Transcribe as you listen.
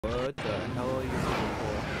What the hell are you looking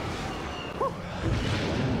for?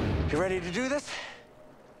 You ready to do this?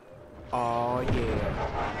 Oh yeah.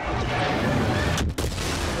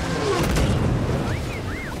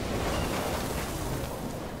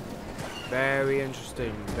 Very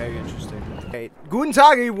interesting, very interesting. Hey, guten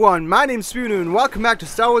Tag everyone, my name's Spooneru and welcome back to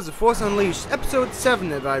Star Wars The Force Unleashed, Episode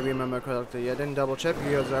 7 if I remember correctly. I didn't double check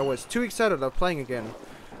because I was too excited about playing again.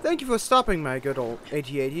 Thank you for stopping my good old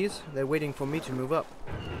AT-ATs, they're waiting for me to move up.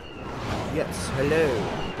 Yes, hello.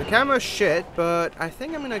 The camera's shit, but I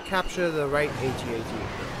think I'm gonna capture the right AT-AT.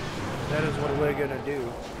 That is what we're gonna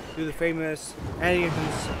do. Do the famous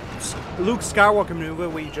Anakin's Luke Skywalker maneuver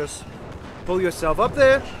where you just pull yourself up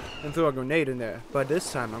there and throw a grenade in there. But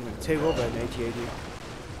this time I'm gonna take over an AT-AT.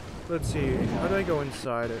 Let's see, how do I go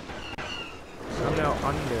inside it? I'm now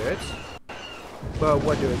under it. But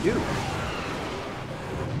what do I do?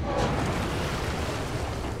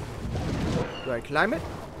 Do I climb it?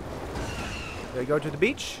 Do I go to the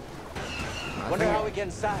beach? Wonder how we get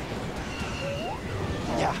inside.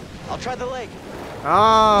 Yeah, I'll try the leg.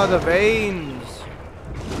 Ah, the veins.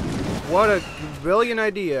 What a brilliant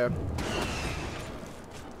idea.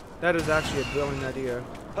 That is actually a brilliant idea.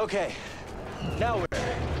 Okay, now we're...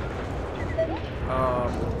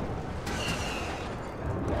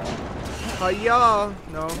 Hiya!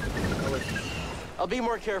 No. I'll be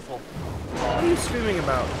more careful. What are you screaming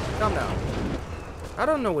about? Calm down. I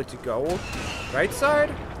don't know where to go. Right side?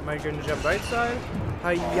 Am I gonna jump right side?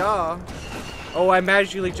 Hiya! Oh, I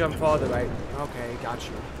magically jump farther right. Okay, got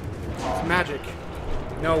you. It's magic.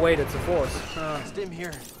 No, wait, it's a force. Stim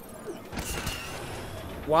here.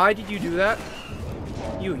 Why did you do that?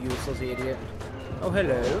 You useless idiot. Oh,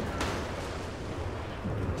 hello.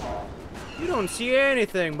 You don't see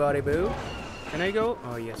anything, buddy boo. Can I go?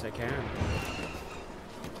 Oh, yes, I can.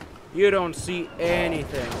 You don't see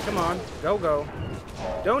anything. Come on, go, go.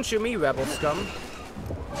 Don't shoot me, rebel scum.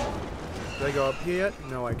 Do I go up here yet?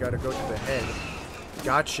 No, I gotta go to the head.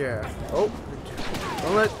 Gotcha. Oh,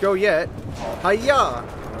 don't let go yet. Hiya!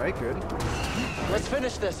 Alright, good. Let's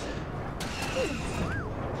finish this.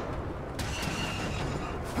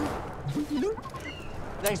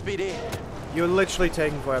 Thanks, BD. You're literally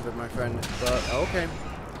taking forever, my friend. But, okay.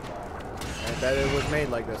 I bet it was made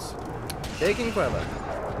like this. Taking forever.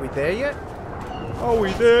 We there yet? Oh,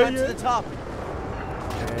 we there Climb yet? to the top.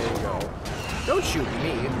 There you go. Don't shoot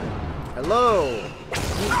me. Hello.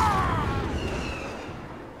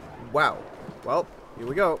 Wow. Well, here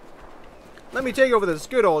we go. Let me take over this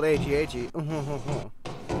good old AT-AT.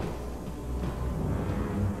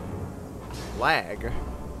 Lag.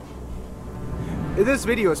 This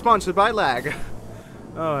video is sponsored by lag.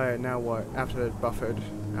 Alright, now what? After it buffered.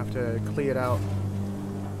 After it cleared out.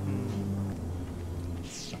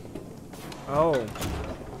 Oh.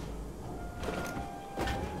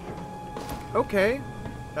 Okay.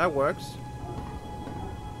 That works.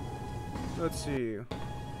 Let's see.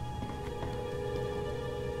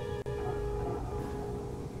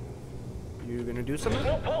 You gonna do something?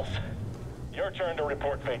 No pulse. Your turn to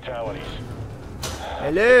report fatalities.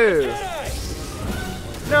 Hello.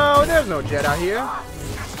 No, there's no Jedi here.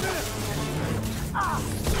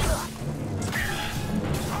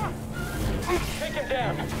 Take him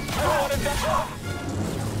down. I don't want him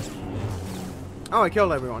to... Oh, I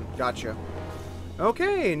killed everyone. Gotcha.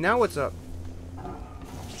 Okay, now what's up?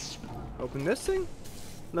 Open this thing?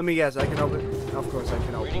 Let me guess, I can open... Of course I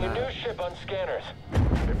can open Reading a that. new ship on scanners.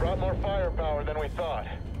 They brought more firepower than we thought.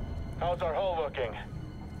 How's our hull looking?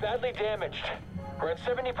 Badly damaged. We're at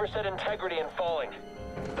 70% integrity and falling.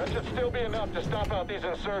 That should still be enough to stop out these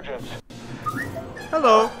insurgents.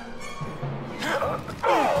 Hello.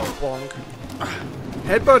 Bonk.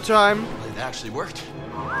 Headbutt time. It actually worked.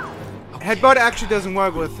 Headbutt actually doesn't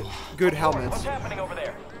work with good helmets. What's happening over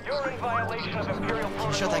there? You're in violation of Imperial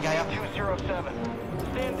Protocol shut that guy up? 207.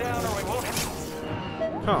 Stand down or we won't hit you.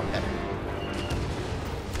 Huh.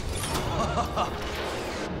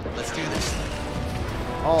 Let's do this.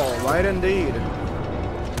 All right, indeed.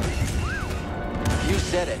 You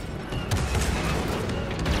said it.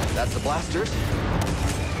 That's the blasters.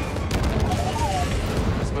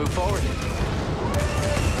 Let's move forward.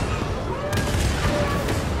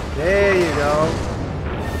 There you go.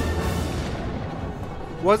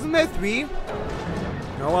 Wasn't there 3? Oh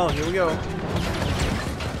well, here we go.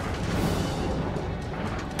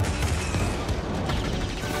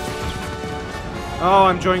 Oh,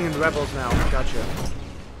 I'm joining the rebels now. Gotcha.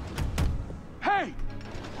 Hey!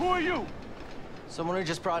 Who are you? Someone who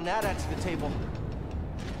just brought an AT-AT to the table.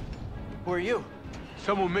 Who are you?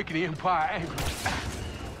 Someone making the Empire angry.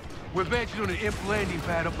 We're advancing on an imp landing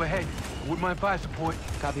pad up ahead. With my fire support.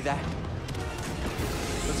 Copy that.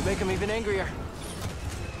 Let's Let's make him even angrier.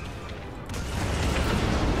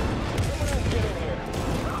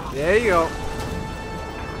 There you go.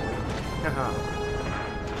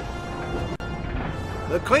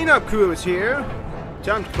 The cleanup crew is here.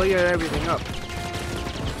 Time to clear everything up.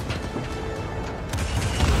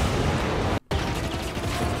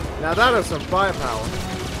 Now that is some firepower.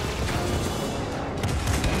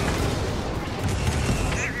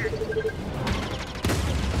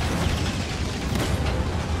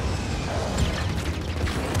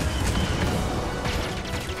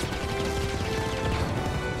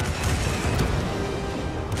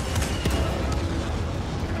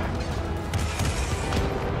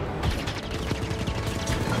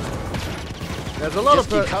 There's a lot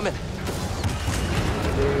Just of keep coming.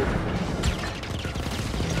 Dude.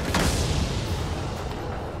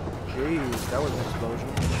 Jeez, that was an explosion.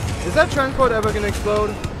 Is that transport ever gonna explode?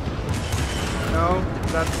 No?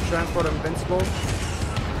 Is that transport invincible?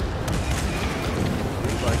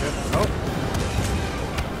 Seems like it. Oh.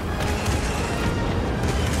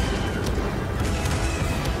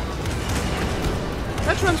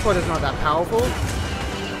 That transport is not that powerful.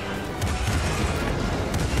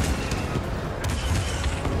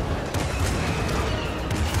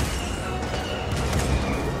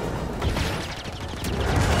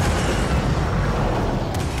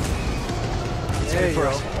 For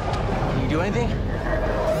us. Can you do anything?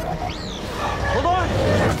 Hold on!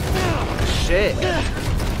 Shit.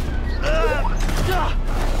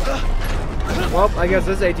 Well, I guess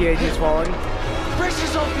this AT-AT is falling. Brace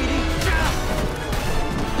yourself, BD!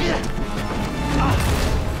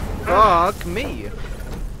 Fuck me.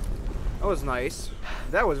 That was nice.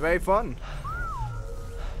 That was very fun.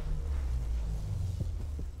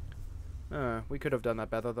 We could have done that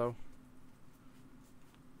better, though.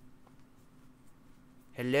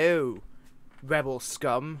 Hello, rebel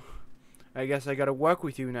scum. I guess I gotta work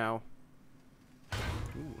with you now.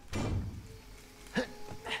 Ooh.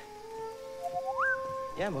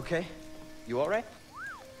 Yeah, I'm okay. You alright?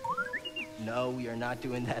 No, we are not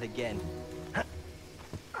doing that again.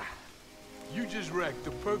 You just wrecked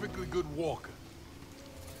a perfectly good walker.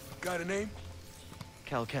 Got a name?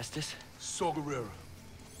 Cal Kestis. Saw Guerrero.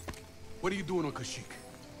 What are you doing on Kashyyyk?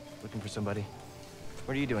 Looking for somebody.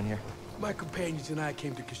 What are you doing here? My companions and I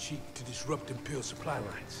came to Kashyyyk to disrupt Imperial supply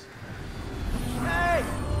lines. Hey!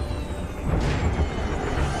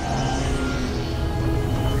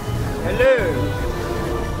 Hello!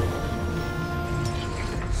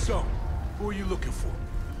 So, who are you looking for?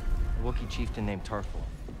 A Wookiee chieftain named Tarful.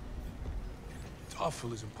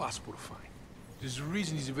 Tarful is impossible to find. There's a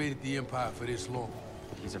reason he's evaded the Empire for this long.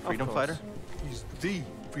 He's a freedom course. fighter? He's the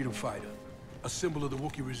freedom fighter, a symbol of the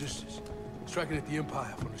Wookiee resistance, striking at the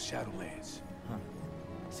Empire from the Shadowlands. Huh.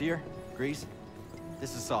 Seer, Grease,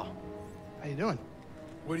 this is Saul. How you doing?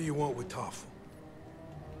 What do you want with Tarful?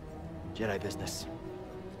 Jedi business.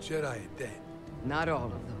 Jedi are dead. Not all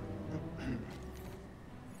of them.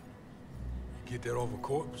 You get that off a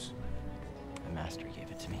corpse? My master gave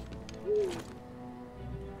it to me.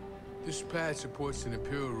 This pad supports an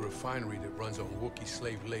Imperial refinery that runs on Wookiee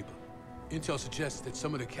slave labor. Intel suggests that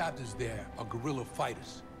some of the captives there are guerrilla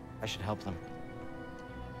fighters. I should help them.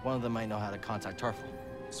 One of them might know how to contact Tarful.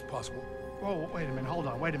 It's possible. Whoa, wait a minute, hold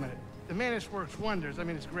on, wait a minute. The Mantis works wonders. I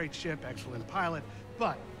mean, it's a great ship, excellent pilot,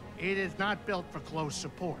 but it is not built for close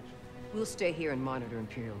support. We'll stay here and monitor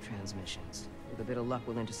Imperial transmissions. With a bit of luck,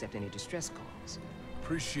 we'll intercept any distress calls.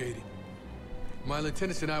 Appreciate it. My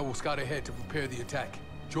lieutenants and I will scout ahead to prepare the attack.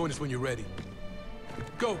 Join us when you're ready.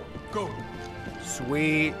 Go, go.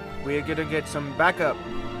 Sweet. We're gonna get some backup.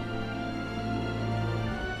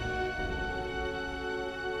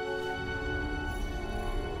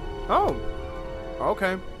 Oh.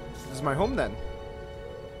 Okay. This is my home then.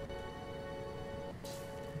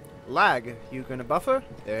 Lag. You gonna buffer?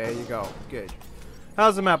 There you go. Good.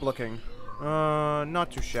 How's the map looking? Not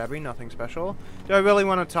too shabby, nothing special. Do I really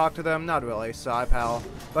want to talk to them? Not really, sigh pal.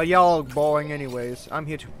 But y'all are boring anyways. I'm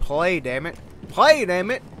here to play, damn it. Play, damn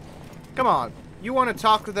it! Come on. You want to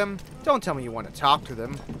talk to them? Don't tell me you want to talk to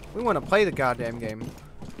them. We want to play the goddamn game.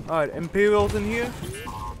 Alright, Imperials in here?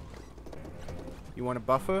 You want to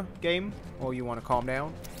buffer, game? Or you want to calm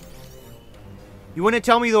down? You want to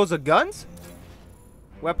tell me those are guns?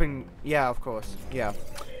 Weapon... Yeah, of course. Yeah.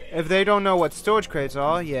 If they don't know what storage crates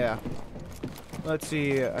are, yeah. Let's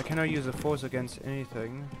see, I cannot use the force against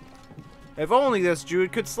anything. If only this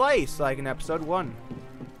dude could slice, like in episode 1.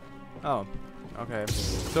 Oh, okay.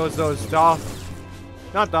 So it's those not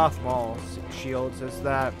Darth Maul shields, it's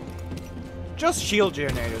that... Just shield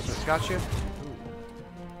generators, which got you.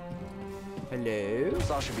 Hello?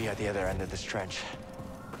 Saul should be at the other end of this trench.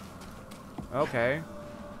 Okay.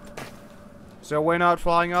 So we're not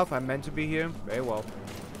flying off. I'm meant to be here. Very well.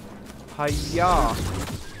 Hiya.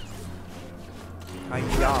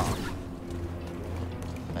 Hiya.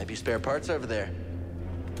 Might be spare parts over there.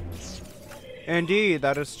 Indeed,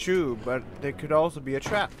 that is true, but there could also be a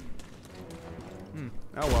trap.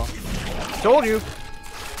 Oh well. Told you!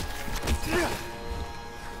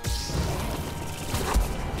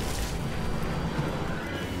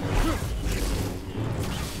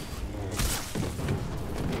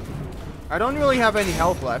 I don't really have any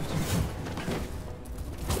health left.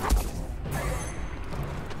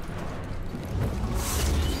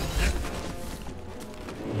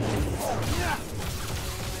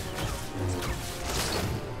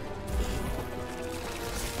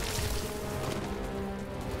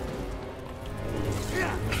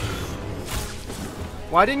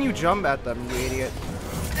 Why didn't you jump at them, you idiot?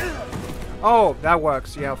 Oh, that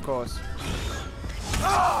works. Yeah, of course.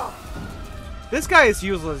 This guy is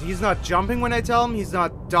useless. He's not jumping when I tell him. He's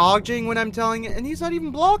not dodging when I'm telling it. And he's not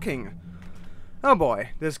even blocking. Oh boy,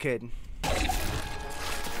 this kid.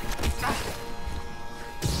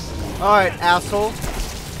 Alright, asshole.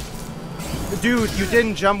 Dude, you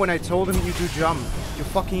didn't jump when I told him you to jump. You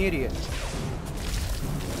fucking idiot.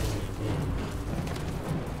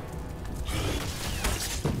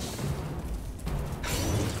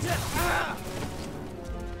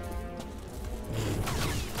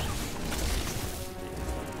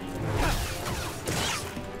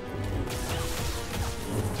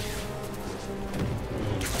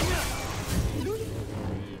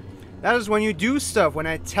 That is when you do stuff. When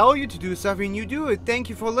I tell you to do stuff and you do it. Thank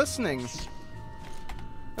you for listening.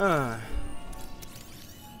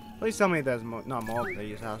 Please tell me there's not more of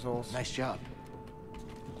these assholes. Nice job.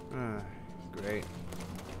 Great.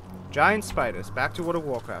 Giant spiders. Back to World of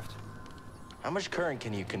Warcraft. How much current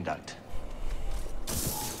can you conduct?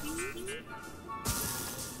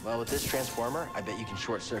 Well, with this transformer, I bet you can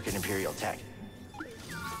short-circuit Imperial tech.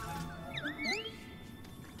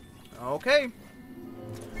 Okay.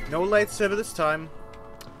 No lightsaber this time.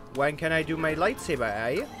 When can I do my lightsaber,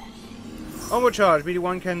 eh? Overcharge.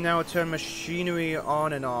 BD1 can now turn machinery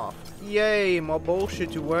on and off. Yay, more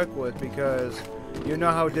bullshit to work with because you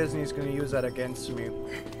know how Disney's gonna use that against me.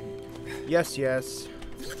 Yes, yes.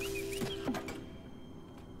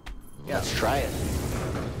 Yeah. Let's try it.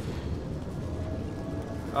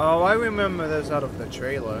 Oh, I remember this out of the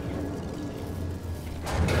trailer.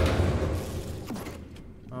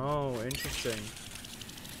 Oh, interesting.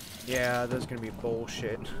 Yeah, there's gonna be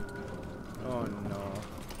bullshit. Oh no.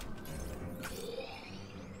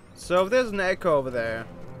 So if there's an echo over there.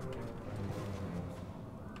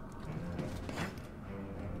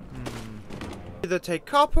 Either take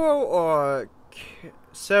copper or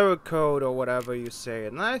Cerakote or whatever you say.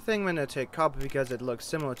 And I think I'm gonna take copper because it looks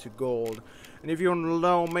similar to gold. And if you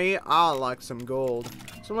know me, I like some gold.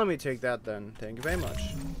 So let me take that then. Thank you very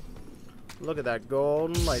much. Look at that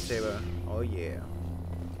golden lightsaber. Oh yeah.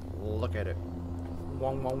 Look at it.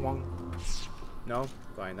 Wong wong wong. No?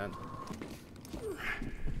 Fine then.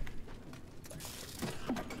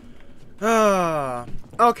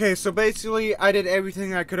 Okay, so basically I did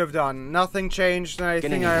everything I could have done. Nothing changed and I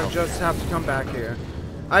think I just have to come back here.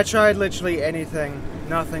 I tried literally anything.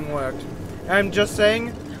 Nothing worked. I'm just saying,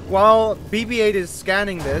 while BB-8 is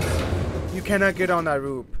scanning this, you cannot get on that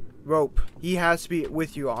rope. He has to be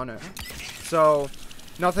with you on it. So,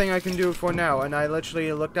 nothing I can do for now. And I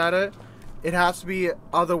literally looked at it. It has to be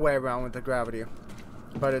other way around with the gravity.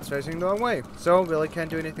 But it's facing the wrong way. So, really can't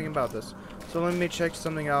do anything about this. So let me check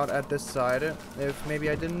something out at this side. If maybe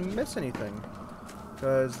I didn't miss anything.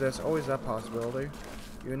 Because there's always that possibility.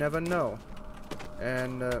 You never know.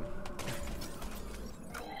 And,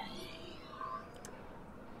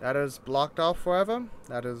 that is blocked off forever.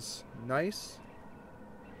 That is nice.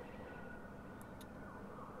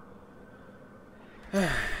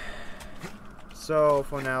 So,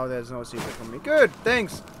 for now, there's no secret from me. Good,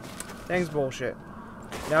 thanks. Thanks, bullshit.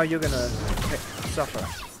 Now you're gonna suffer.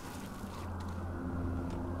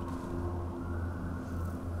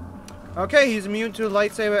 Okay, he's immune to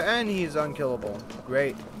lightsaber and he's unkillable.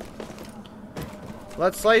 Great.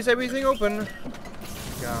 Let's slice everything open.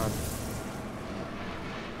 God.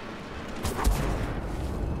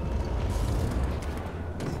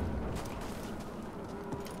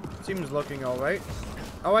 Seems looking alright.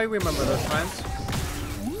 Oh, I remember those plants.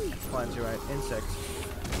 Plants, you're right. Insects.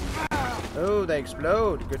 Oh, they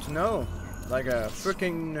explode. Good to know. Like a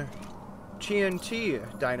freaking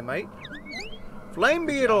TNT dynamite. Flame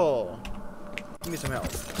beetle! Give me some help.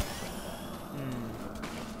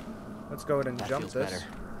 Let's go ahead and jump this. Better.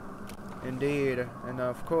 Indeed. And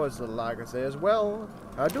of course, the lag is there as well.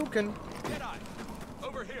 Hadouken. Jedi,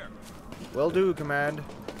 over here. Will do, Command.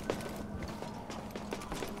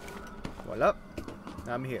 What up?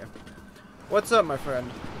 I'm here. What's up, my friend?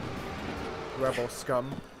 Rebel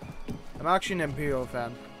scum. I'm actually an Imperial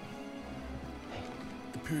fan.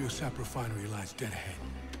 Imperial sap refinery lies dead ahead.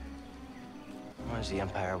 What does the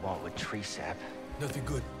Empire want with tree sap? Nothing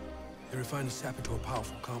good. They refine the sap into a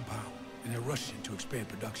powerful compound, and they're rushing to expand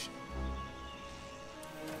production.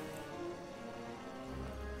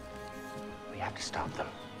 We have to stop them.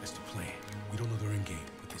 That's the plan. We don't know their end game,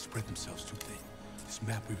 but they spread themselves too thin. This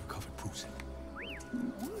map we recovered proves it.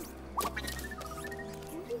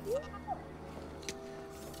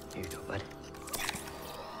 Here you go, bud.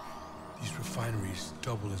 These refineries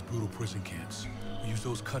double as brutal prison camps. We use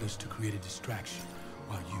those cutters to create a distraction,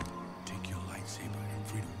 while you take your lightsaber and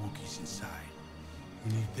free the Wookiees inside.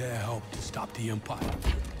 We need their help to stop the Empire.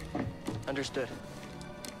 Understood.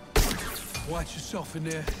 Watch yourself in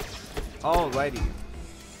there. Alrighty.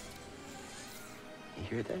 You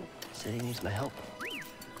hear that? Said he needs my help.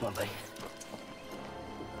 Come on, buddy.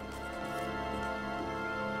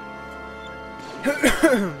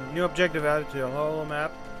 New objective added to the holo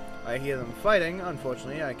map. I hear them fighting.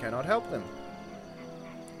 Unfortunately, I cannot help them.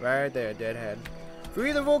 Right there, deadhead.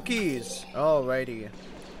 Free the Wookiees! Alrighty.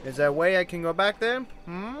 Is there a way I can go back there?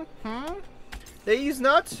 These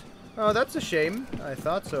nuts? Oh, that's a shame. I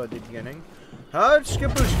thought so at the beginning.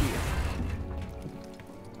 Hutchkabushki.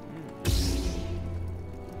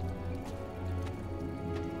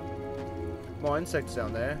 More insects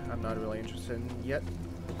down there. I'm not really interested in yet.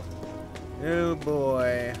 Oh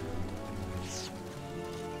boy.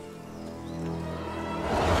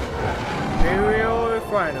 Imperial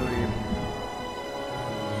Refinery.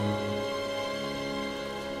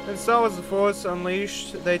 In Star Wars: The Force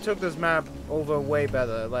Unleashed, they took this map over way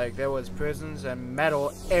better. Like, there was prisons and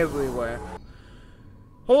metal everywhere.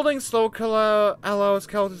 Holding slow color allows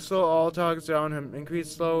Cal to slow all targets around him.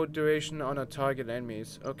 Increase slow duration on a target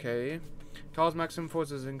enemies. Okay. Cal's maximum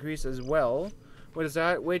force is increased as well. What is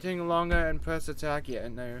that? Waiting longer and press attack. Yeah,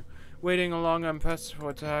 no. Waiting longer and press for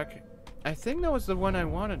attack. I think that was the one I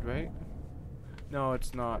wanted, right? No,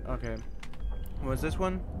 it's not. Okay. Was this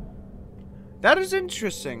one? That is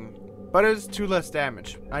interesting, but it's 2 less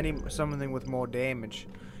damage. I need something with more damage.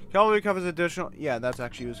 Cal recovers additional. Yeah, that's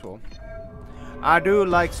actually useful. I do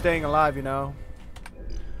like staying alive, you know.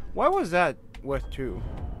 Why was that worth 2?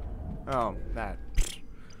 Oh, that.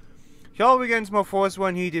 Cal regains more force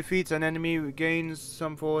when he defeats an enemy. Regains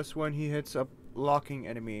some force when he hits a blocking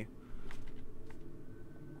enemy.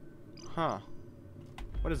 Huh.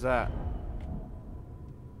 What is that?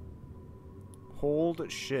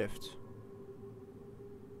 Hold shift.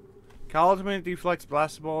 Cal ultimately deflects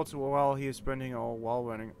blast bolts while he is sprinting or while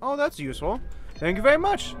running. Oh, that's useful. Thank you very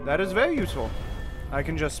much. That is very useful. I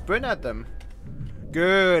can just sprint at them.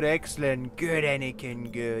 Good, excellent. Good,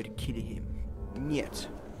 Anakin. Good. Kill him. Niet.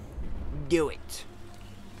 Do it.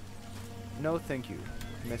 No, thank you,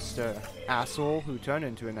 Mr. Asshole, who turned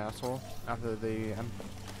into an asshole after the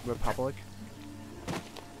Republic.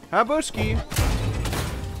 Habushki.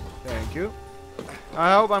 Thank you.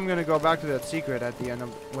 I hope I'm gonna go back to that secret at the end of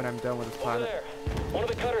when I'm done with this planet. Over there. One of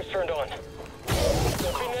the cutters turned on.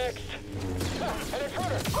 Don't be next. An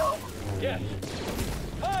intruder. Yes.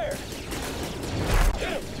 Fire. Hit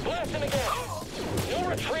him. Blast him again. No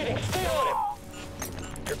retreating. Stay on him.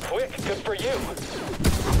 You're quick. Good for you.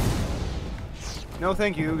 No,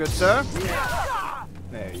 thank you, good sir.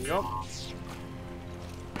 There you go.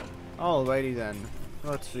 Alrighty then.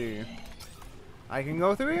 Let's see. I can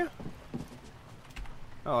go through here?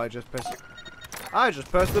 Oh, I just pressed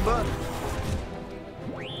the button.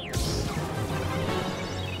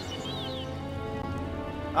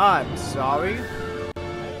 I'm sorry.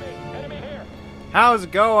 Enemy here. How's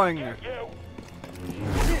it going? You.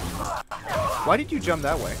 Why did you jump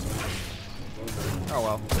that way? Oh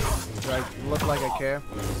well. Do I look like I care?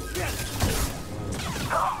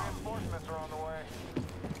 Reinforcements are on the way.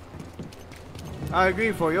 I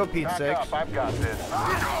agree for your Pete's sake. Back up. I've got this.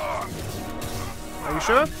 Are you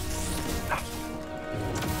sure? You'll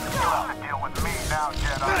have to deal with me now,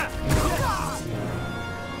 Jedi.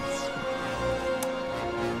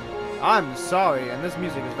 I'm sorry, and this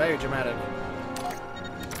music is very dramatic.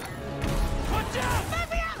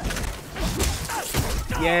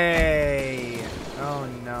 Yay! Oh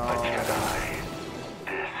no. Jedi,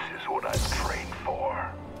 this is what I've trained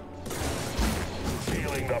for.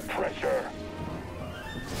 Feeling the pressure.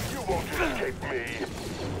 You won't escape me.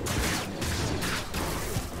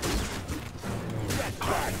 Get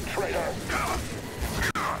back, traitor.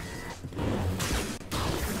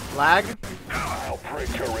 Lag? I'll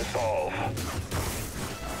break your resolve.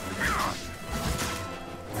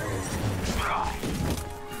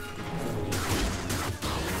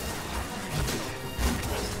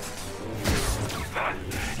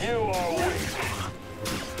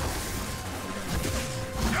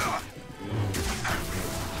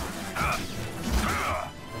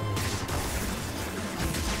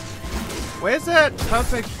 Where's that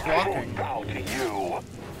perfect blocking?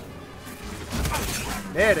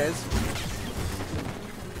 There it is.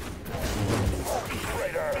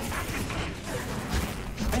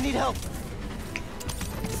 I need help.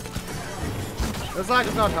 Looks like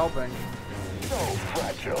it's not helping. So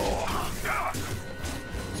fragile.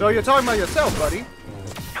 So you're talking about yourself, buddy.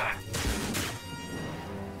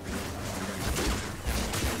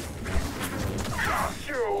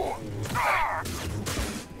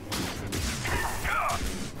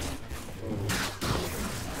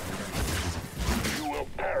 You will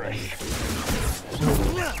perish.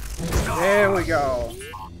 There we go.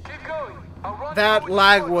 Keep going. I'll run. That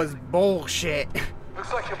lag was bullshit.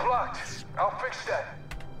 Looks like you're blocked. I'll fix that.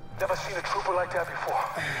 Never seen a trooper like that before.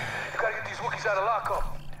 You gotta get these Wookiees out of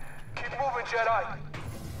lockup. Keep moving, Jedi.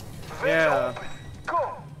 Vents Yeah. open.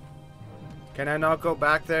 Go. Can I not go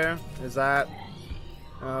back there? Is that...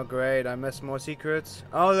 Oh great, I missed more secrets.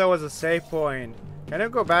 Oh, there was a save point. Can I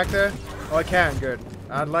go back there? Oh, I can, good.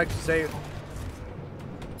 I'd like to save...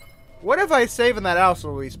 What if I save and that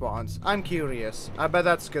also respawns? I'm curious. I bet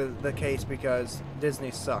that's the case because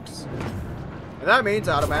Disney sucks. And that means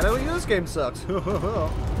automatically this game sucks.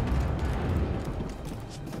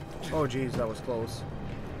 Oh jeez, that was close.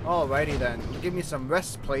 Alrighty then, give me some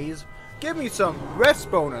rest please. Give me some rest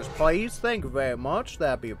bonus please. Thank you very much,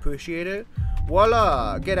 that'd be appreciated.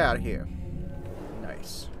 Voila, get out of here.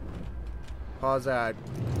 Nice. Pause that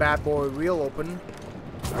bad boy reel open.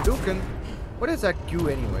 Hadouken. What is that goo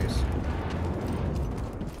anyways?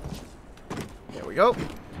 There we go.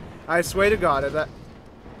 I swear to God if that...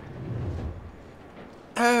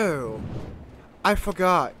 Oh. I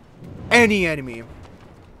forgot. Any enemy.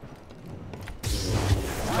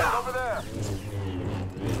 Head over there.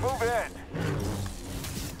 Move in.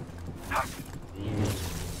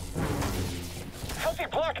 How's he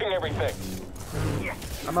blocking everything?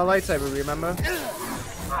 I'm a lightsaber, remember?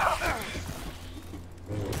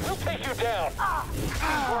 We'll take you down.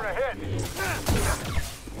 For a hit.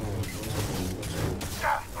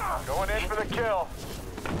 Going in for the kill.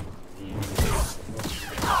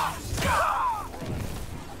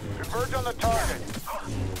 Converge on the target.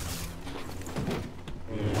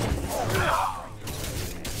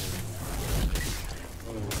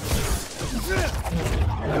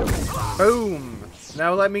 Boom.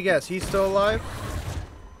 Now let me guess, he's still alive?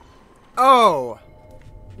 Oh!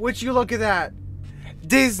 Would you look at that?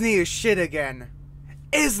 Disney is shit again.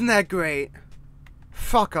 Isn't that great?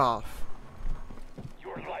 Fuck off.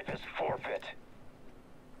 Your life is forfeit.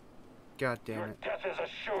 God damn Your it. death is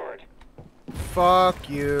assured. Fuck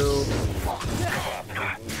you.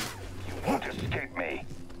 You won't escape me.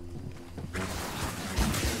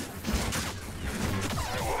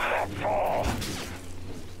 I will not fall.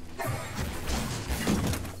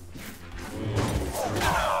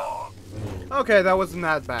 Okay, that wasn't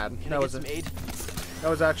that bad. Can I get some aid? That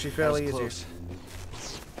was actually fairly That was easy.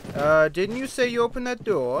 close. Didn't you say you opened that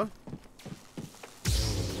door?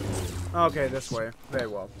 Okay, this way. Very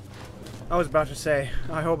well. I was about to say,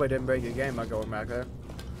 I hope I didn't break your game by going back there.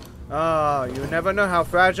 Ah, you never know how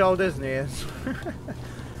fragile Disney is.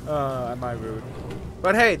 Am I rude?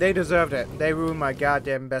 But hey, they deserved it. They ruined my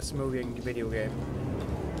goddamn best movie in video game.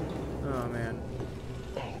 Oh, man.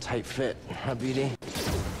 Tight fit, huh, BD?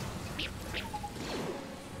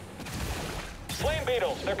 Flame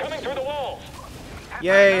beetles, they're coming through the walls.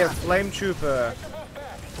 Yay, a flame trooper.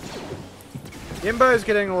 Yimbo is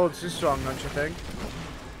getting a little too strong, don't you think?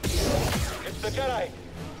 It's the Jedi.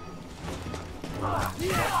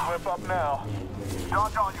 Slip up now.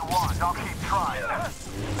 Dodge all you want, I'll keep trying.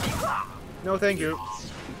 No, thank you.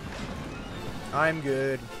 I'm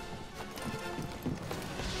good.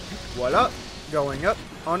 Voila. Going up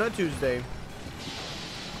on a Tuesday.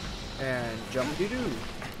 And jumpy-doo.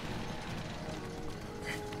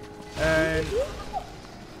 And...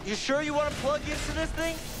 You sure you want to plug into this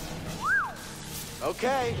thing?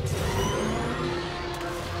 Okay.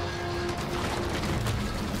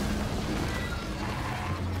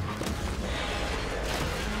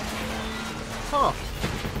 Huh.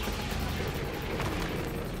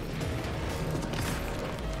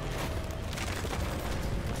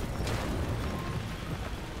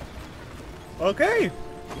 Okay.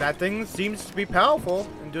 That thing seems to be powerful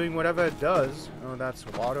and doing whatever it does. Oh, that's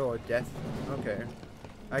water or death. Okay.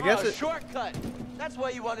 I guess it... Shortcut. That's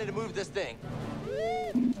why you wanted to move this thing.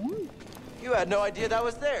 You had no idea that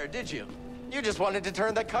was there, did you? You just wanted to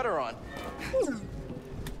turn that cutter on.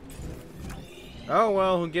 Oh,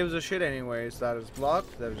 well, who gives a shit anyways? That is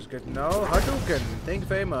blocked. That is good to know. Hadouken. Thank you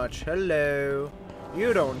very much. Hello.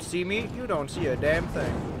 You don't see me. You don't see a damn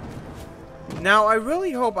thing. Now, I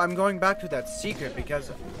really hope I'm going back to that secret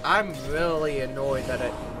because I'm really annoyed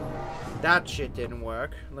that that shit didn't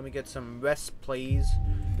work. Let me get some rest, please.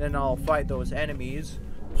 Then I'll fight those enemies.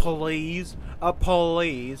 Please.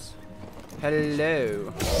 Please.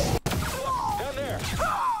 Hello. Down there!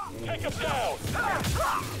 Take him down!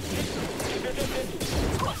 Get him!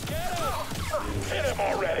 Hit him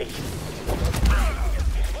already!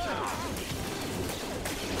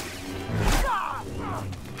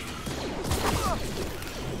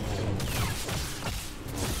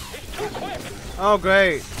 He's too quick! Oh,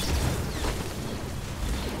 great.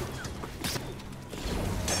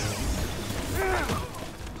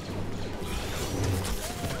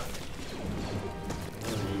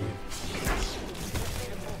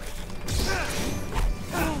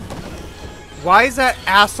 Why is that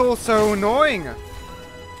asshole so annoying?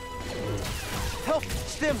 Help!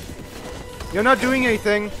 Stim! You're not doing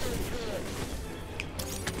anything.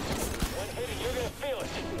 You're gonna feel it.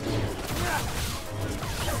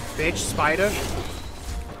 Bitch, spider.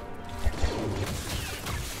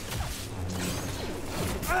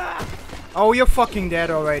 Oh, you're fucking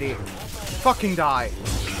dead already. Fucking die.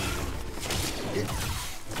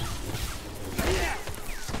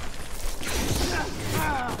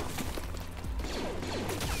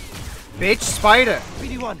 Bitch, spider.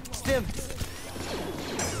 BD1, Stim!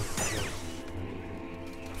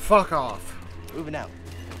 Fuck off. Moving out.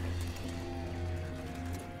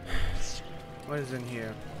 What is in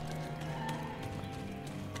here?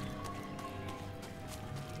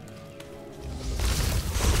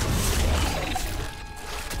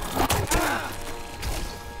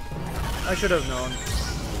 I should have known.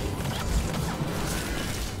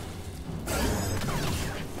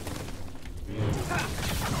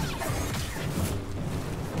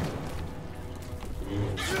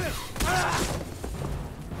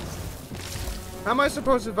 How am I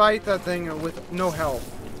supposed to fight that thing with no health?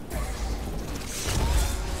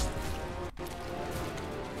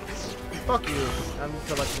 Fuck you. I'm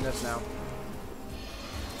collecting this now.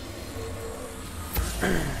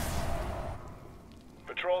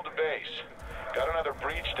 Patrol the base. Got another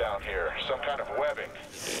breach down here. Some kind of webbing.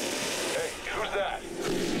 Hey, who's that?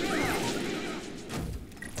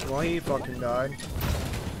 Well, he fucking died.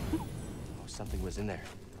 Oh, something was in there.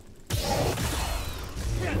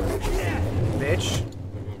 Bitch.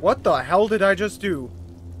 What the hell did I just do?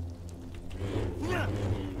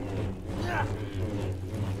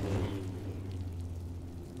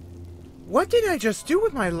 What did I just do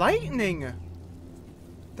with my lightning?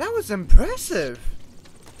 That was impressive.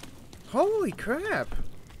 Holy crap.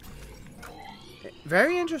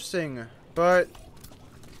 Very interesting, but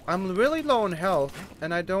I'm really low on health,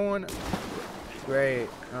 and I don't want... Great,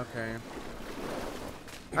 okay.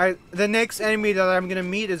 The next enemy that I'm gonna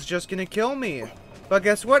meet is just gonna kill me. But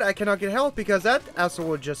guess what? I cannot get health because that asshole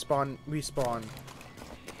would just respawn.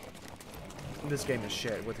 This game is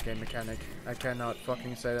shit with the game mechanic. I cannot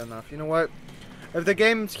fucking say that enough. You know what? If the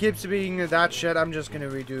game keeps being that shit, I'm just gonna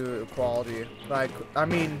redo quality. Like, I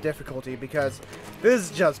mean difficulty, because this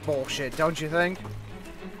is just bullshit, don't you think?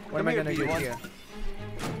 What am I gonna do here?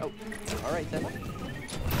 Oh, alright then.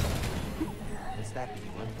 What's that?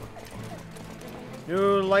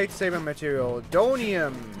 New lightsaber material.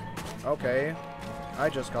 Donium! Okay. I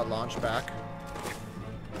just got launched back.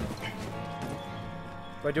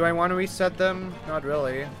 But do I want to reset them? Not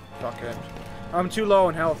really. Fuck it. I'm too low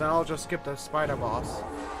in health, and I'll just skip the spider boss.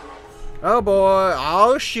 Oh boy.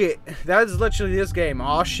 Oh shit. That is literally this game.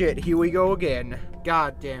 Oh shit. Here we go again.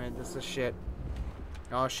 God damn it. This is shit.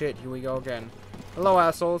 Oh shit. Here we go again. Hello,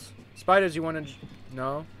 assholes. Spiders, you want to...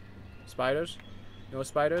 No? Spiders? No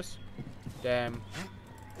spiders? Damn.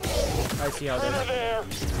 I see how that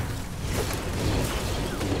is.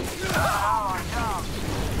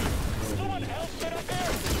 Someone else get up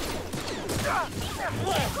there!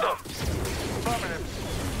 Blast him! Affirmative.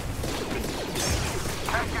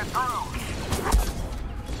 Take it through.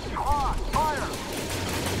 Squad, fire!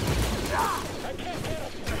 I can't get him.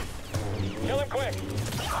 Kill him quick.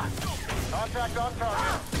 Contact on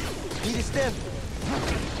target. Need a Stim!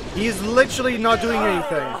 He's literally not doing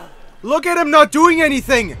anything. Look at him not doing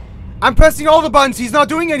anything! I'm pressing all the buttons, he's not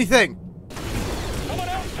doing anything! Someone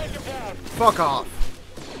else take him down. Fuck off.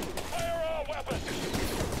 Fire all weapons.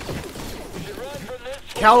 We should run from this.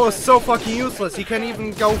 Cal is so fucking useless, he can't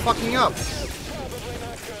even go fucking up. Probably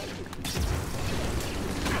not good.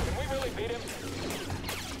 Can we really beat him?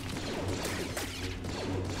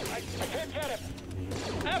 I can't get him.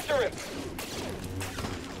 After him.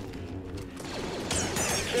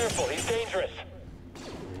 Be careful, he's dangerous.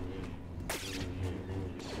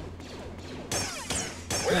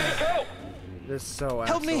 Where did he go? This is so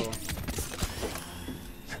Help me! asshole.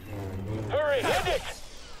 Hurry, hit it!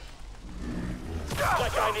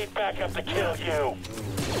 Like I need backup to kill you.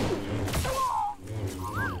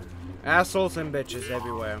 Assholes and bitches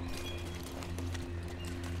everywhere.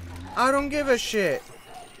 I don't give a shit.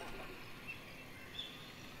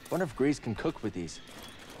 Wonder if Grease can cook with these.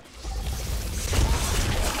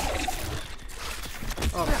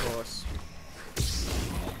 Of course.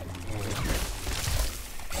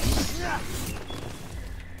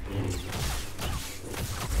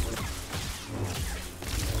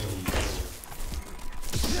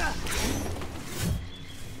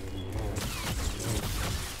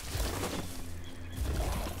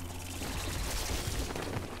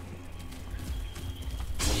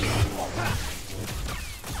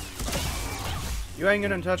 You ain't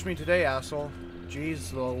gonna touch me today, asshole.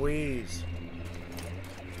 Jeez Louise.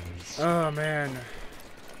 Oh, man.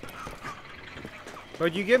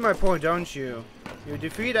 But you get my point, don't you? You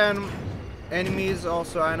defeat enemies,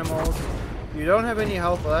 also animals. You don't have any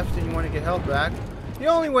health left and you want to get health back. The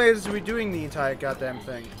only way is redoing the entire goddamn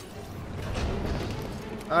thing.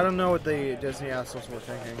 I don't know what the Disney assholes were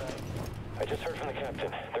thinking. I just heard from the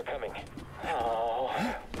captain. They're coming. Oh,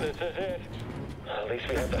 this is it. At least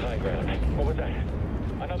we have the high ground. What was that?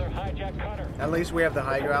 Another hijacked cutter. At least we have the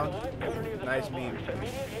high ground. Nice meme.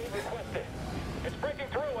 Immediate aid requested. It's breaking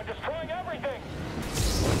through and destroying everything.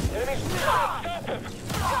 Enemies, stop him!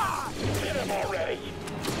 Get him already!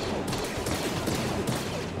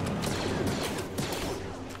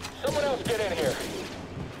 Someone else get in here.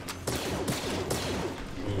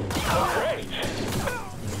 Great!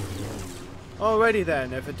 Alrighty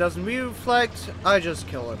then, if it doesn't reflect, I just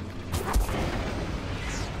kill him.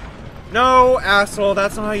 No, asshole,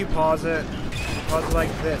 that's not how you pause it. Pause it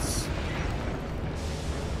like this.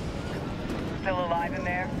 Still alive in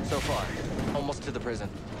there? So far, almost to the prison.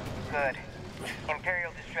 Good.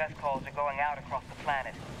 Imperial distress calls are going out across the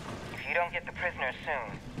planet. If you don't get the prisoners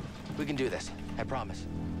soon... We can do this. I promise.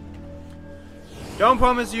 Don't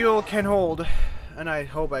promise you can hold. And I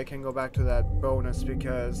hope I can go back to that bonus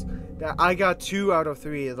because I got 2 out of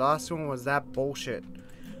 3. The last one was that bullshit.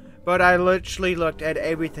 But I literally looked at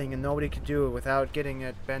everything and nobody could do it without getting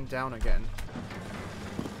it bent down again.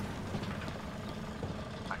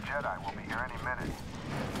 The Jedi will be here any minute.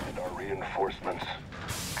 And our reinforcements.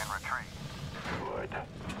 And retreat. Good.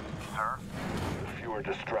 Sir? The fewer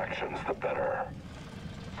distractions, the better.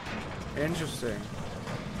 Interesting.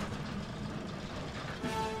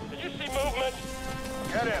 Did you see movement?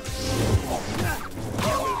 Get him! He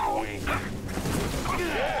was weak.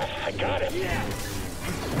 Yeah, I got him.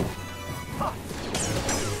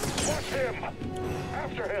 Watch him!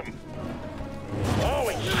 After him! Oh,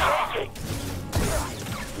 he's shaking!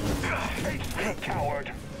 Face me, coward!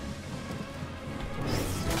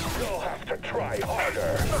 You'll have to try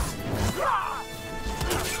harder.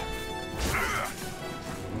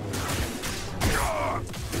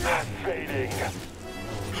 Fading.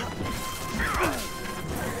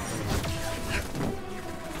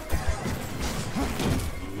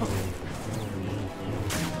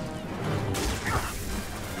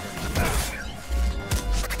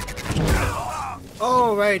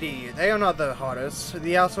 Alrighty, they are not the hottest.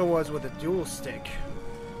 The asshole was with a dual stick.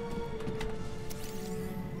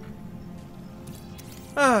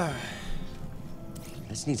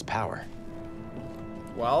 This needs power.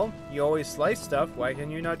 Well, you always slice stuff, why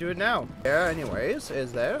can you not do it now? Yeah, anyways,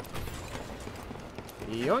 is there?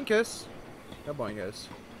 Yoinkus. No boinkus.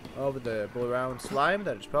 Over the brown slime,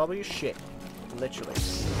 that is probably shit. Literally.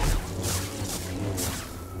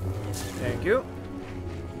 Thank you.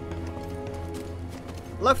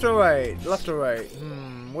 Left or right? Left or right?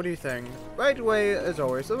 What do you think? Right way is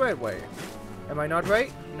always the right way. Am I not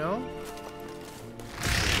right? No?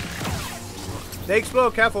 They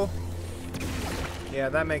explode, careful. Yeah,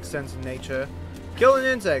 that makes sense in nature. Kill an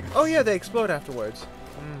insect. Oh yeah, they explode afterwards.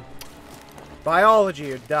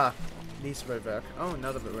 Biology, or duh. These way back. Oh,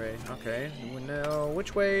 another way. Okay. No,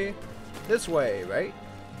 which way? This way, right?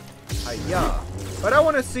 Hiya. But I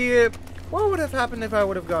want to see it. What would have happened if I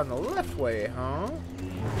would have gone the left way, huh?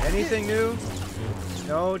 Anything new?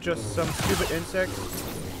 No, just some stupid insect.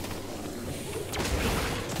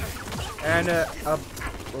 And a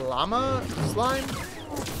llama slime?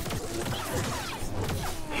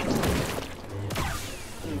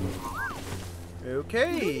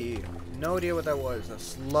 Okay. No idea what that was. A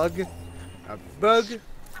slug? A bug?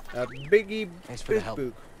 A biggie? Thanks for the help.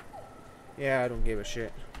 Spook. Yeah, I don't give a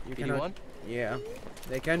shit. You Give you one? Yeah.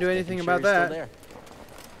 They can't do anything Making sure about he's still that. there.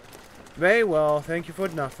 Very well, thank you for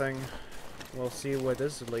nothing. We'll see where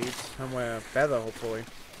this leads. Somewhere better, hopefully.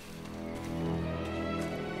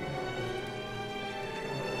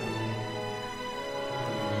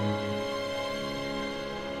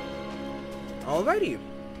 Alrighty.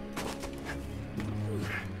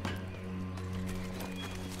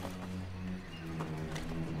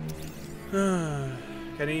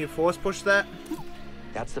 Can you force push that?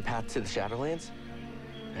 That's the path to the Shadowlands?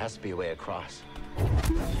 There has to be a way across.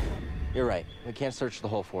 You're right. We can't search the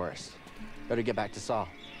whole forest. Better get back to Saul.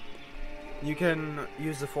 You can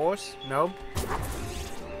use the force? No?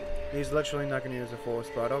 He's literally not gonna use the force,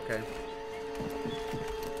 but okay.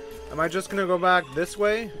 Am I just gonna go back this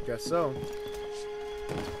way? Guess so.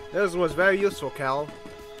 This was very useful, Cal.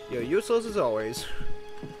 You're useless as always.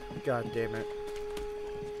 God damn it.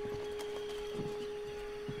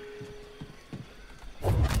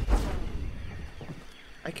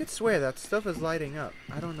 I could swear that stuff is lighting up.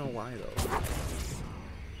 I don't know why though.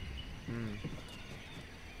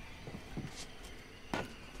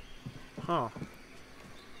 Huh.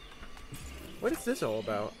 What is this all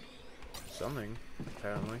about? Something,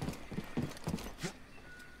 apparently.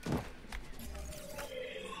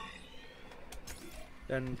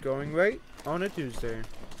 Then going right on a Tuesday.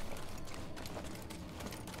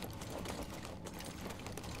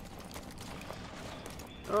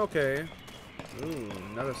 Okay. Ooh,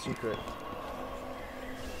 another secret.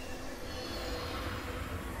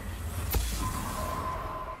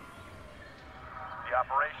 The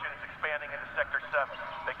operation is expanding into Sector 7.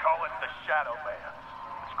 They call it the Shadowlands.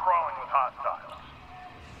 It's crawling with hostiles.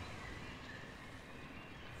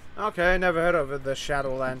 Okay, never heard of it, the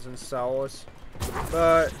Shadowlands in Star Wars.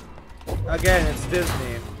 But, again, it's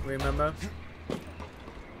Disney, remember?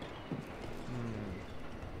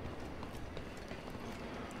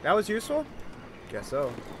 That was useful? Guess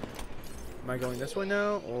so. Am I going this way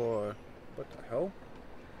now, or... what the hell?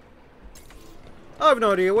 I have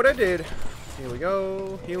no idea what I did. Here we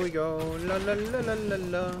go, la la la la la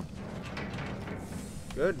la.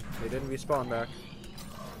 Good, they didn't respawn back.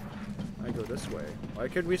 I go this way. I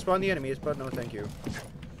could respawn the enemies, but no thank you.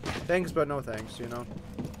 Thanks, but no thanks, you know.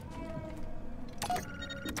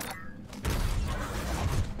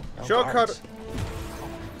 No Shortcut! guards.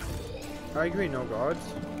 I agree, no guards.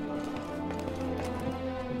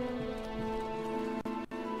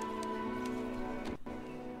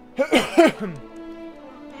 Hey.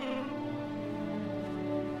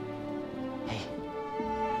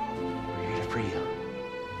 We're here to free you.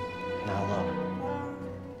 Not alone.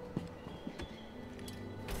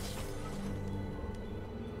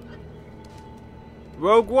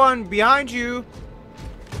 Rogue One, behind you!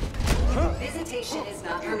 Visitation is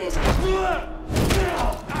not permitted.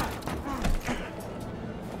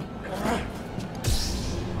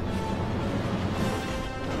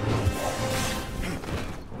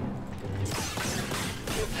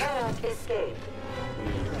 You cannot escape.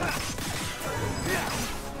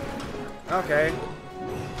 Okay.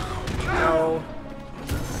 No.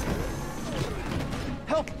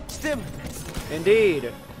 Help! Stim!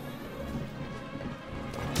 Indeed.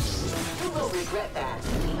 You will regret that.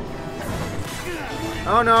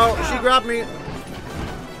 Oh no, she grabbed me.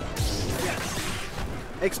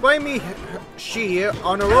 Explain me she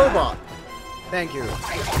on a robot. Thank you.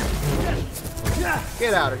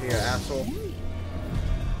 Get out of here, asshole.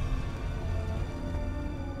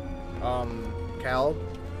 Cal, do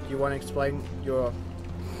you want to explain your...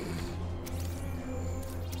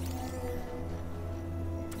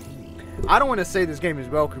 I don't want to say this game is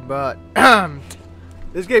broken, but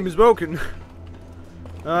this game is broken.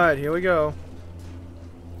 Alright, here we go.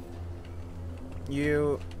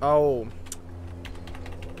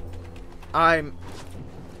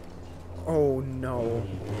 Oh, no.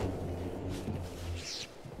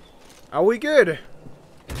 Are we good?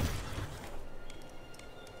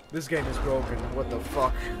 This game is broken. What the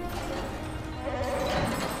fuck?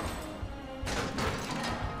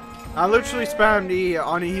 I literally spammed E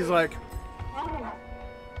on it. He's like...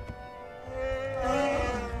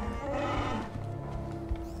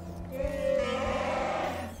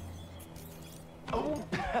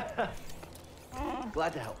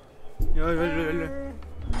 Glad to help.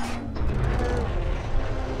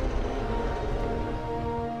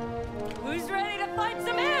 Who's ready to fight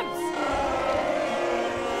some imps?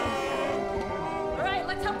 Alright,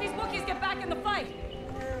 let's help these Wookiees get back in the fight.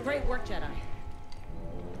 Great work, Jedi.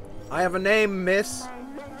 I have a name, miss.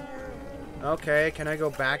 Okay, can I go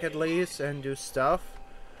back at least and do stuff?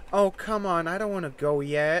 Oh, come on, I don't want to go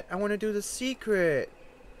yet. I want to do the secret.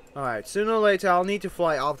 Alright, sooner or later I'll need to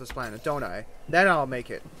fly off this planet, don't I? Then I'll make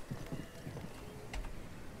it.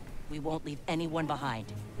 We won't leave anyone behind.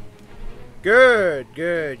 Good,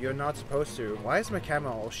 good. You're not supposed to. Why is my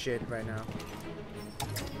camera all shit right now?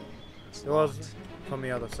 It was from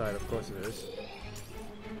the other side, of course it is.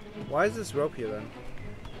 Why is this rope here then?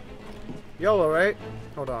 YOLO, right?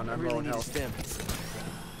 Hold on, I I'm really rolling need a health. stim.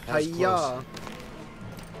 That was Hiya! close.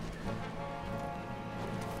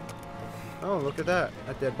 Oh, look at that.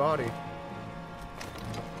 A dead body.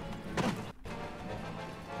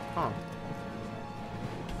 Huh.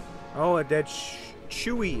 Oh, a dead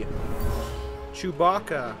Chewie.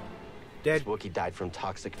 Chewbacca. Dead. This Wookiee died from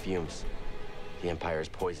toxic fumes. The Empire is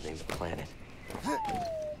poisoning the planet.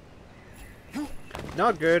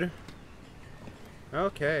 Not good.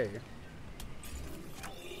 Okay.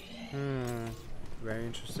 Very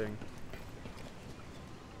interesting.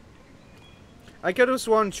 I could have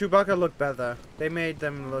sworn Chewbacca looked better. They made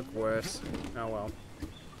them look worse. Oh well.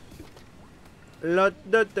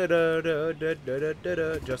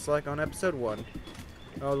 Just like on episode 1.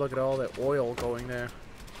 Oh, look at all that oil going there.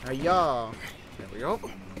 Hiya! There we go.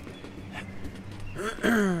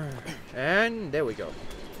 And there we go.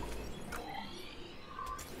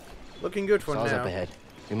 Looking good for Saw's now. up ahead.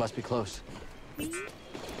 We must be close.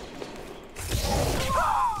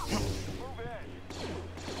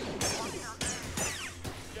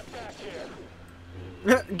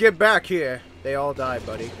 Get back here. They all die,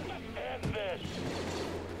 buddy.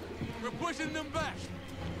 We're pushing them back.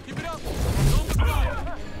 Keep it up. Don't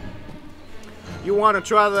stop. You want to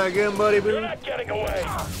try that again, buddy boo? You're not getting away.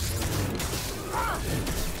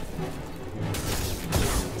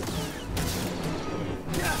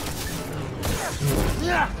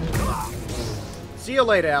 See you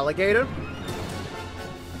later, alligator.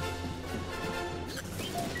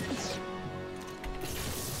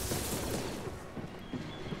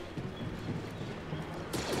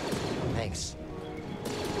 Thanks.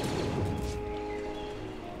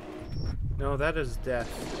 No, that is death.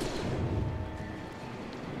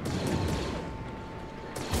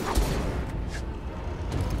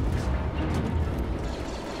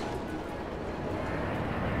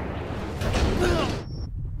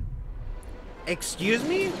 Excuse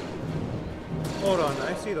me? Hold on,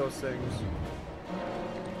 I see those things.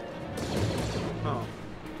 Oh.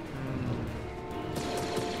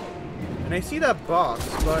 And I see that box,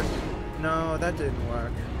 but no, that didn't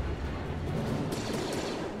work.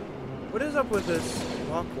 What is up with this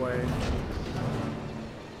walkway?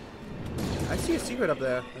 I see a secret up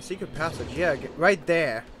there. A secret passage. Yeah, right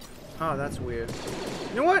there. Oh, that's weird.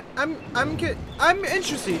 You know what? I'm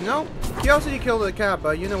interested. No, Curiosity killed the cat,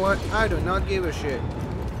 but you know what? I do not give a shit.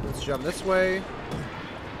 Let's jump this way.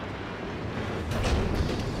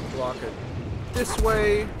 Block it this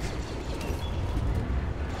way.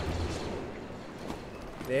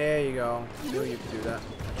 There you go. I knew you could do that.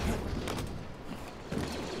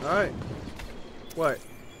 All right. What?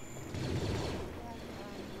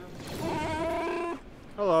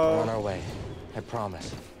 Hello. We're on our way. I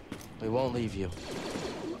promise. We won't leave you.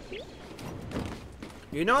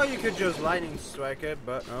 You know you could just lightning strike it,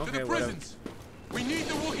 but okay, To the whatever. prisons. We need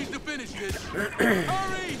the Wookiees to finish this.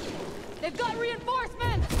 Hurry! They've got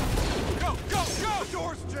reinforcements! Go, go, go! The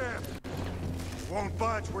door's jammed. Won't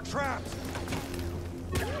budge. We're trapped.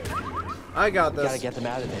 I got Gotta this. get them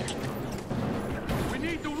out of there. We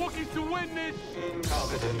need the Wookiees to win this.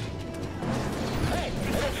 Hey,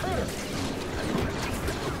 an intruder!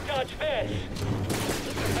 Dodge this!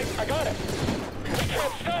 I got it! We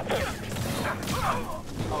can't stop him!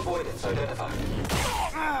 Avoidance identified.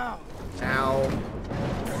 Ow.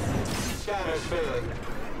 Scanners failing.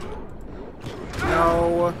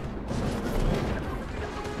 No.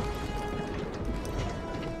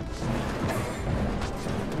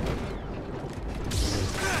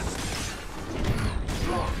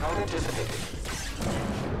 Block not anticipated.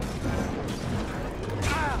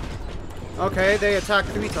 Okay, they attacked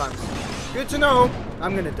 3 times. Good to know.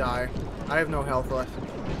 I'm gonna die. I have no health left.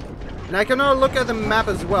 And I cannot look at the map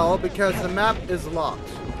as well because the map is locked.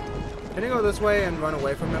 Can I go this way and run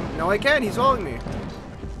away from him? No, I can't. He's following me.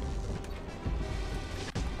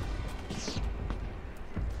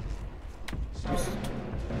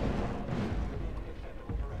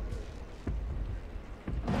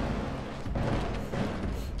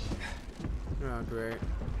 Oh, great.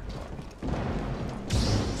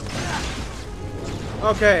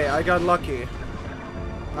 Okay, I got lucky.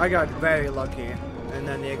 I got very lucky. And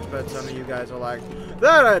then the expert, some of you guys are like,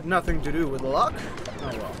 that had nothing to do with luck.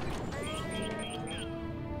 Oh well.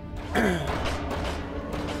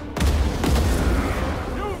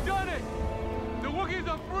 You've done it! The Wookiees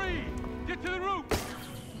are free! Get to the roof!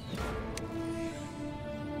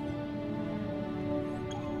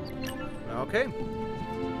 Okay.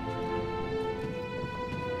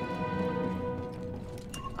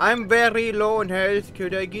 I'm very low on health.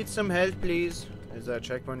 Could I get some health, please? Is there a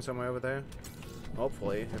checkpoint somewhere over there?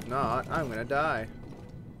 Hopefully. If not, I'm gonna die.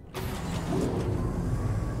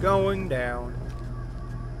 going down.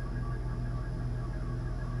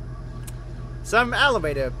 Some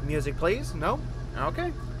elevator music, please. No?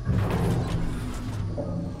 Okay.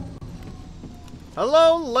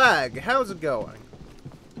 Hello, lag. How's it going?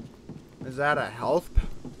 Is that a health?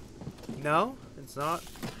 No, it's not.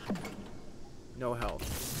 No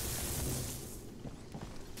health.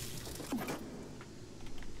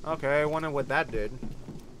 Okay, I wonder what that did.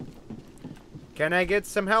 Can I get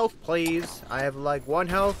some health, please? I have like 1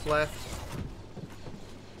 health left.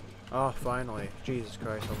 Oh, finally. Jesus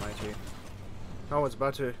Christ almighty. I was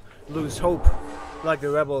about to lose hope, like the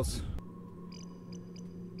rebels.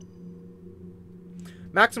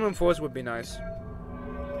 Maximum force would be nice.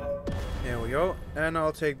 There we go. And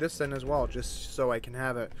I'll take this then as well, just so I can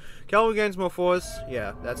have it. Cavalry gains more force.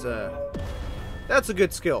 Yeah, that's a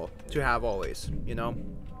good skill to have always, you know.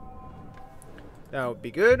 That would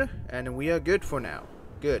be good, and we are good for now.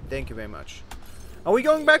 Good, thank you very much. Are we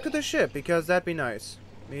going back to the ship? Because that'd be nice.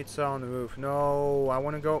 Meets on the roof. No, I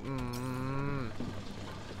want to go.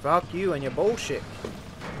 Fuck you and your bullshit.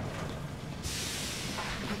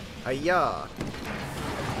 Hiya.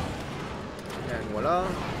 And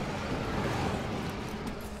voila.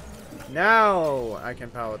 Now I can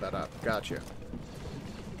power that up. Gotcha.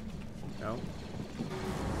 No.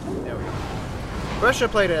 There we go. Pressure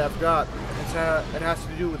plate, I forgot. It has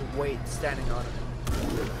to do with weight standing on it.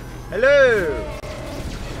 Hello!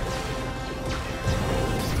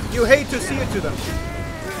 You hate to see it to them.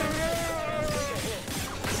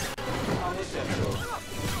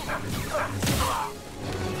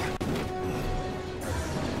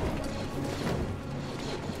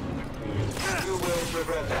 You will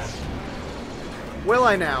regret that. Will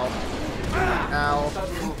I now? Ow.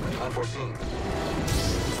 Sudden movement unforeseen.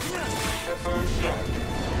 Confirmed strike.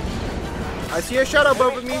 I see a shadow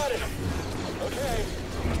above me. Okay.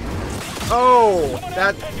 Oh,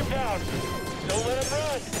 that. Take him down. Don't let him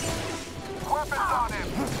run. Weapons on him.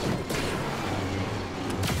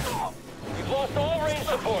 We've lost all range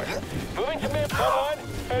support. Moving to mid. Come on.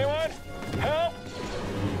 Anyone? Help?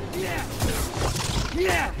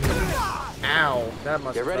 Ow. That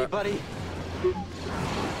must. Get ready, hurt. buddy.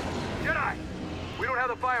 Jedi! We don't have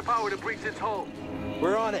the firepower to breach its hull.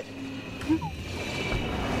 We're on it.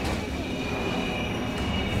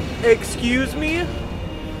 Excuse me?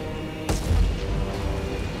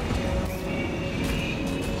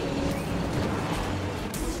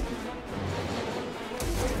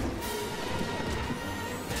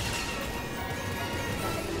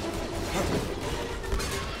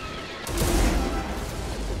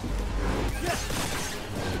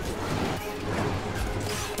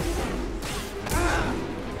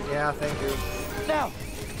 Yeah, thank you. Now.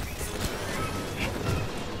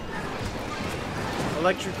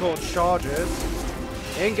 Electrical charges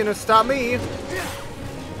ain't gonna stop me.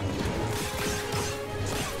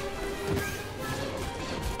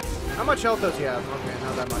 How much health does he have? Okay,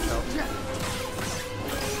 not that much health.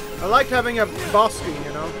 I like having a boss screen,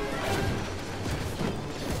 you know.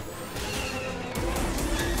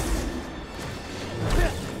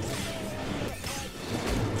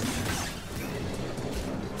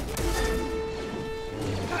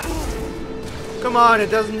 Come on, it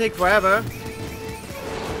doesn't take forever.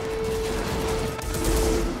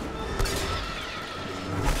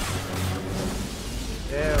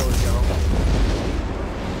 There we go.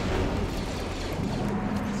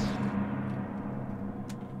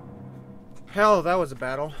 Hell, that was a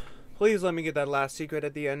battle. Please let me get that last secret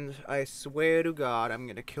at the end. I swear to God, I'm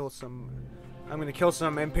gonna kill some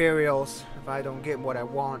Imperials if I don't get what I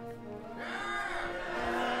want.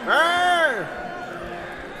 Arr!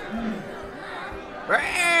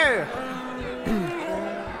 Arr!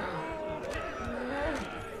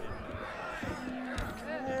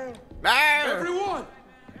 Everyone!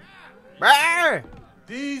 Arr!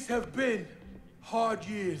 These have been hard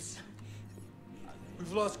years.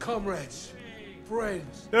 We've lost comrades,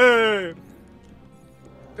 friends, Hey!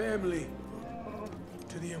 family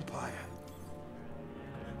to the Empire.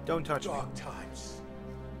 Don't touch me. Dark times.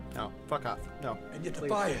 No, fuck off. No. And yet the Please,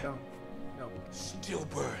 fire don't. No. still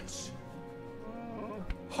burns.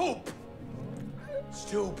 Hope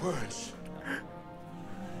still burns.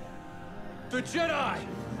 The Jedi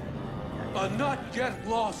are not yet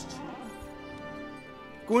lost.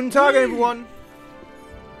 Guten Tag, everyone.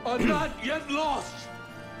 Are not yet lost.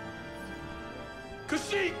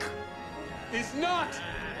 Kashyyyk is not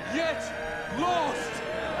yet lost.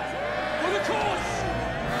 For the cause.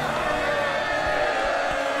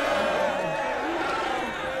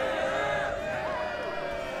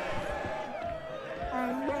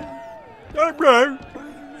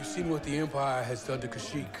 You've seen what the Empire has done to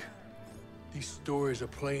Kashyyyk. These stories are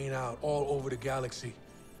playing out all over the galaxy.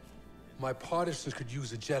 My partisans could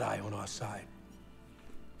use a Jedi on our side.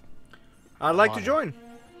 I'd like to join.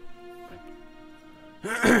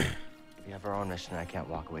 We have our own mission I can't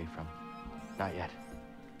walk away from. Not yet.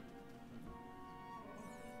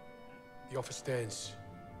 The offer stands.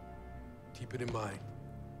 Keep it in mind.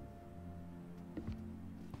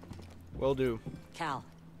 Will do. Cal,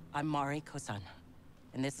 I'm Mari Kosan,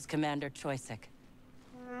 and this is Commander Kashyyyk.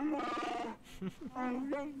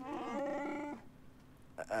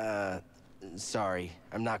 Sorry,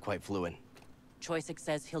 I'm not quite fluent. Kashyyyk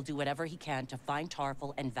says he'll do whatever he can to find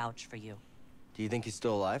Tarful and vouch for you. Do you think he's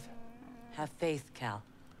still alive? Have faith, Cal.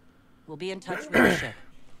 We'll be in touch with the ship.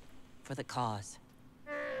 For the cause.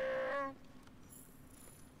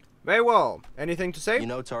 Very well. Anything to say? You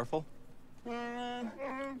know Tarful?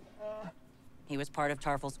 He was part of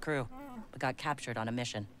Tarful's crew, but got captured on a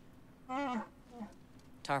mission.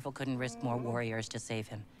 Tarful couldn't risk more warriors to save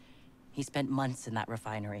him. He spent months in that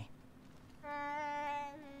refinery.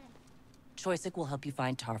 Kashyyyk will help you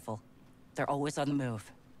find Tarful. They're always on the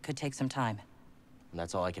move. Could take some time. And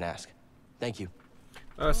that's all I can ask. Thank you.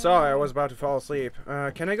 Sorry, I was about to fall asleep.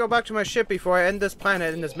 Can I go back to my ship before I end this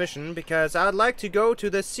planet in this mission? Because I'd like to go to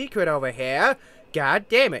the secret over here. God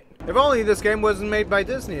damn it. If only this game wasn't made by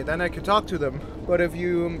Disney, then I could talk to them. But if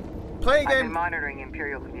you play a game... I've been monitoring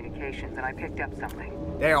Imperial communications, and I picked up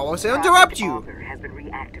something. They always interrupt you! Auger has been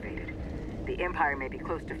reactivated. The Empire may be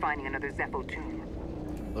close to finding another Zepho tomb.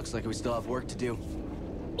 Looks like we still have work to do.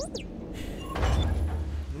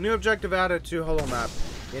 New objective added to Holomap.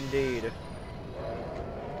 Indeed.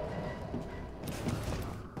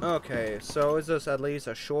 Okay, so is this at least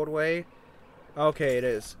a short way? Okay, it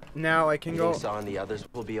is. Now I can go... You think Saw and the others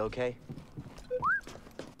will be okay?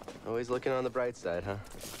 Always looking on the bright side, huh?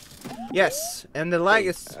 Yes, and the lag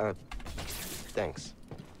is... Thanks.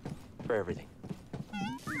 For everything.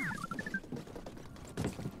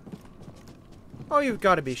 Oh, you've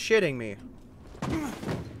got to be shitting me.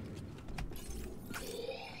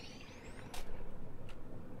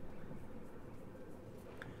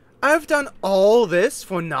 I've done all this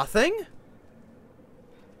for nothing?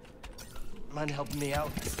 Mind helping me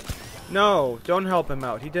out? No, don't help him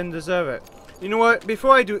out. He didn't deserve it. You know what?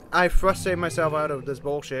 Before I frustrate myself out of this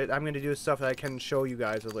bullshit, I'm gonna do stuff that I can show you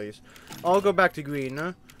guys at least. I'll go back to green.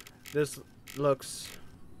 Huh? This looks...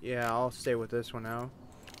 Yeah, I'll stay with this one now.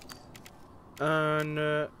 And,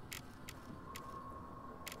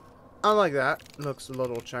 I like that. Looks a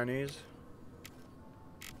little Chinese.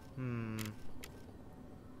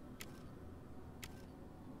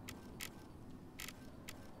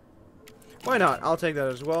 Why not? I'll take that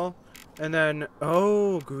as well. And then,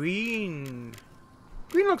 oh, green.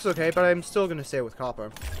 Green looks okay, but I'm still gonna stay with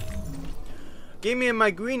copper. Give me my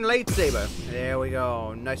green lightsaber. There we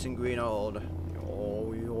go. Nice and green old.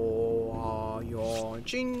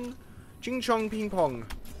 Ching. Ching chong ping pong.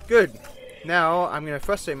 Good. Now, I'm gonna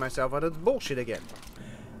frustrate myself out of the bullshit again.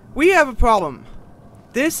 We have a problem.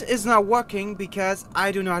 This is not working because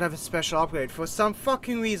I do not have a special upgrade. For some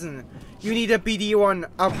fucking reason, you need a BD1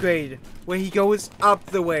 upgrade where he goes up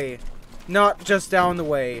the way, not just down the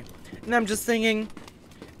way. And I'm just thinking,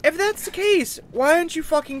 if that's the case, why aren't you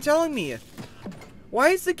fucking telling me? Why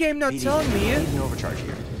is the game not telling me? An overcharge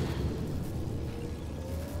here.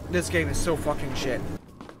 This game is so fucking shit.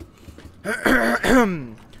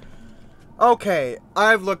 Okay,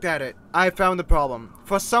 I've looked at it. I found the problem.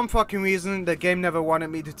 For some fucking reason, the game never wanted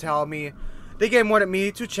me to tell me. The game wanted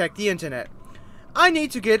me to check the internet. I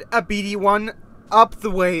need to get a BD1 up the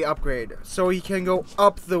way upgrade, so he can go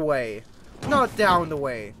up the way, not down the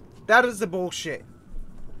way. That is the bullshit.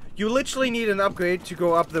 You literally need an upgrade to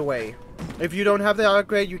go up the way. If you don't have the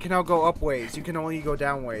upgrade, you cannot go up ways. You can only go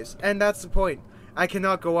down ways. And that's the point. I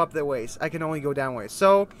cannot go up the ways. I can only go down ways.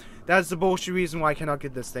 So, that's the bullshit reason why I cannot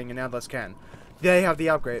get this thing, and others can. They have the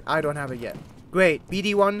upgrade. I don't have it yet. Great.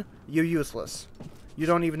 BD1, you're useless. You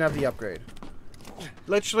don't even have the upgrade.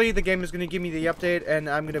 Literally, the game is going to give me the update, and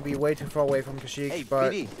I'm going to be way too far away from Kashyyyk, hey,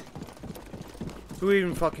 but... BD. Who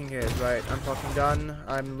even fucking cares, right? I'm fucking done.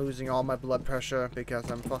 I'm losing all my blood pressure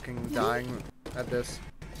because I'm fucking dying at this.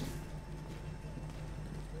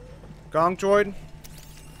 Gong droid?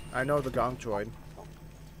 I know the gong droid.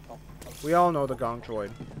 We all know the gong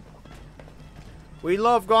droid. We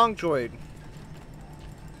love gong droid.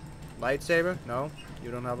 Lightsaber? No,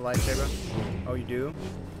 you don't have a lightsaber. Oh, you do?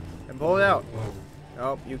 And pull it out.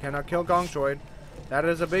 Oh, you cannot kill gong droid. That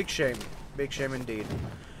is a big shame. Big shame indeed.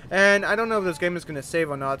 And I don't know if this game is going to save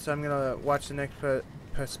or not, so I'm going to watch the next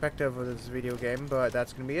perspective of this video game, but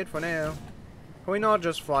that's going to be it for now. Can we not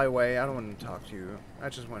just fly away? I don't want to talk to you. I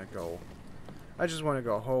just want to go. I just want to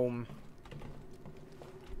go home.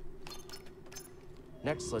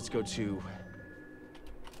 Next, let's go to...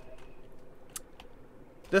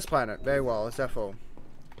 This planet. Very well. It's Zepho.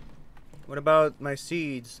 What about my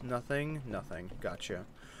seeds? Nothing. Nothing. Gotcha.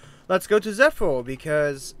 Let's go to Zepho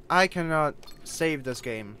because I cannot save this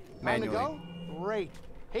game manually. Time to go? Great.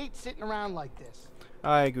 Hate sitting around like this.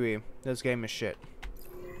 I agree. This game is shit.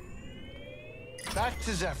 Back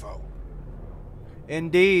to Zepho.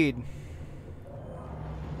 Indeed.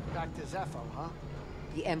 Back to Zepho, huh?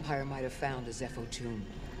 The Empire might have found a Zepho tomb.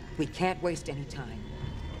 We can't waste any time.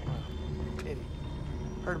 Pity.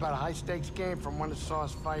 Heard about a high-stakes game from one of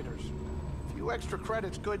Saw's fighters. A few extra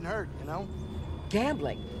credits couldn't hurt, you know?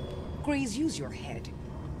 Gambling. Grease, use your head.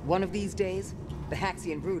 One of these days, the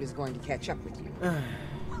Haxian brood is going to catch up with you.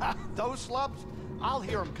 Those slubs? I'll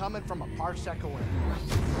hear them coming from a parsec away.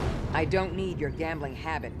 I don't need your gambling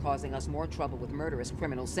habit causing us more trouble with murderous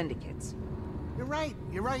criminal syndicates. You're right,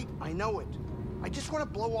 I know it. I just want to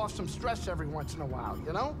blow off some stress every once in a while,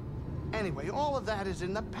 you know? Anyway, all of that is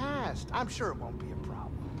in the past. I'm sure it won't be a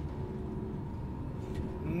problem.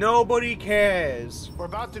 Nobody cares. We're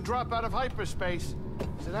about to drop out of hyperspace.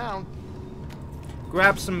 Sit down.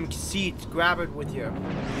 Grab some seat. Grab it with you.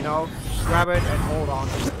 You know? Grab it and hold on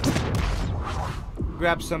to it.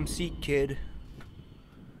 Grab some seat, kid.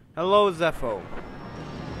 Hello, Zepho.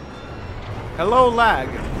 Hello, lag.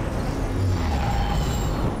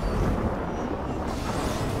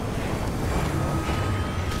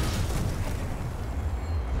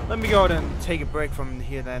 Let me go ahead and take a break from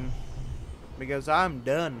here then. Because I'm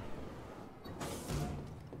done.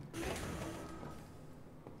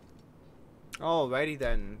 Alrighty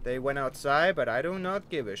then. They went outside, but I do not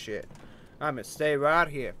give a shit. I'm gonna stay right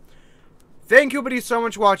here. Thank you buddy so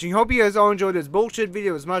much for watching. Hope you guys all enjoyed this bullshit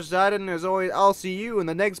video as much as I did. And as always, I'll see you in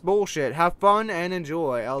the next bullshit. Have fun and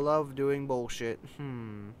enjoy. I love doing bullshit.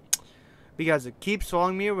 Because it keeps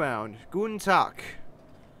following me around. Guten Tag.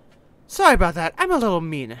 Sorry about that. I'm a little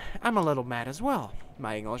mean. I'm a little mad as well.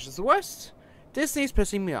 My English is the worst. Disney's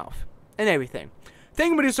pissing me off. And everything.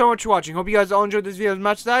 Thank you buddy so much for watching. Hope you guys all enjoyed this video as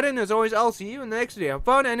much as I did. And as always, I'll see you in the next video. Have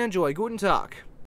fun and enjoy. Guten Tag.